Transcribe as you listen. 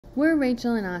We're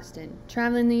Rachel and Austin,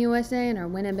 traveling the USA in our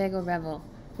Winnebago Revel,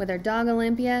 with our dog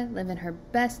Olympia living her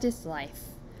bestest life.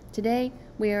 Today,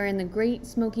 we are in the Great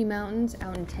Smoky Mountains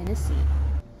out in Tennessee.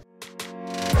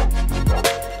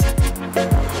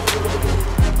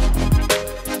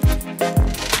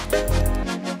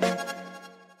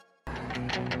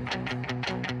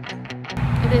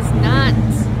 It is not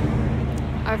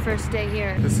our first day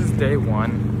here. This is day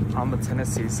one on the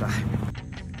Tennessee side.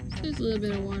 There's a little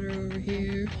bit of water over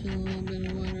here, and a little bit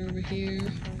of water over here.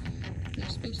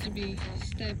 There's supposed to be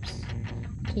steps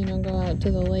to, go out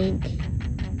to the lake.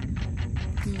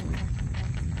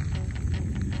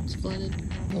 It's flooded.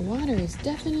 The water is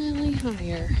definitely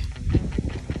higher.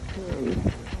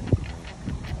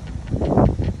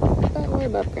 But we're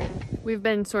above ground. We've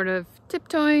been sort of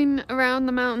tiptoeing around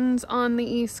the mountains on the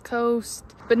East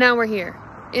Coast, but now we're here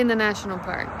in the national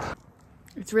park.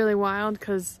 It's really wild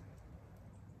because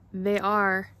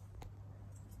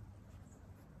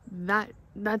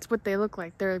that's what they look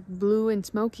like. They're blue and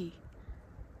smoky.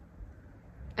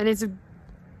 And it's a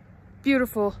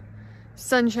beautiful,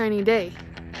 sunshiny day.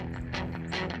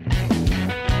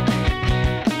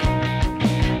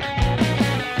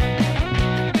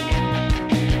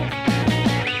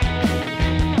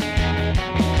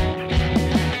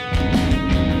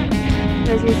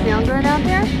 Does your snail good out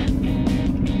there?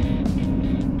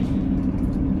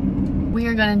 We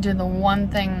are gonna do the one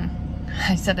thing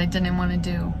I said I didn't want to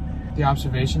do. The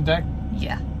observation deck?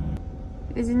 Yeah.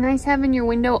 Is it nice having your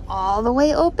window all the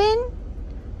way open?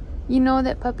 You know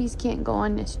that puppies can't go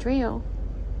on this trail.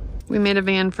 We made a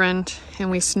van friend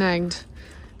and we snagged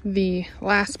the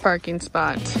last parking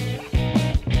spot.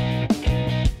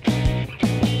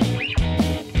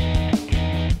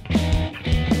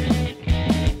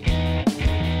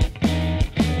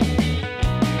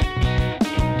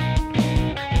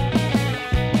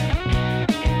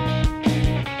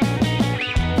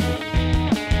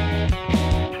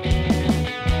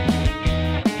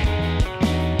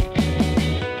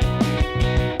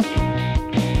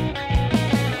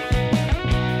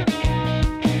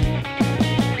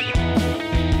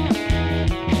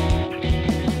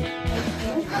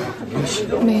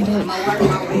 Made it.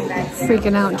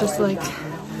 Freaking out just like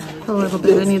a little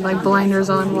bit. I need like blinders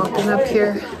on walking up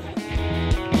here.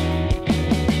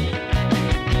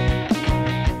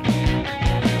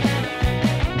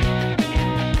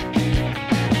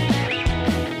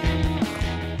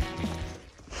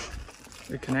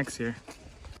 It connects here.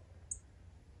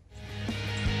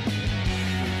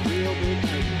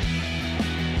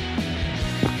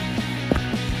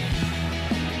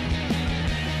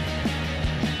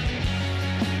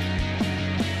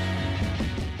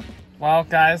 Well,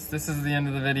 guys, this is the end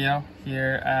of the video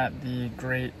here at the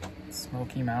Great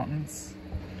Smoky Mountains.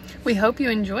 We hope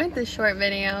you enjoyed this short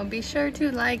video. Be sure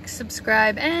to like,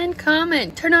 subscribe, and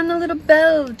comment. Turn on the little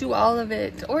bell. Do all of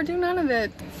it or do none of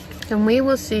it. And we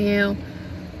will see you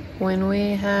when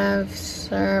we have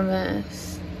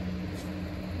service.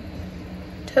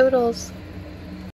 Toodles.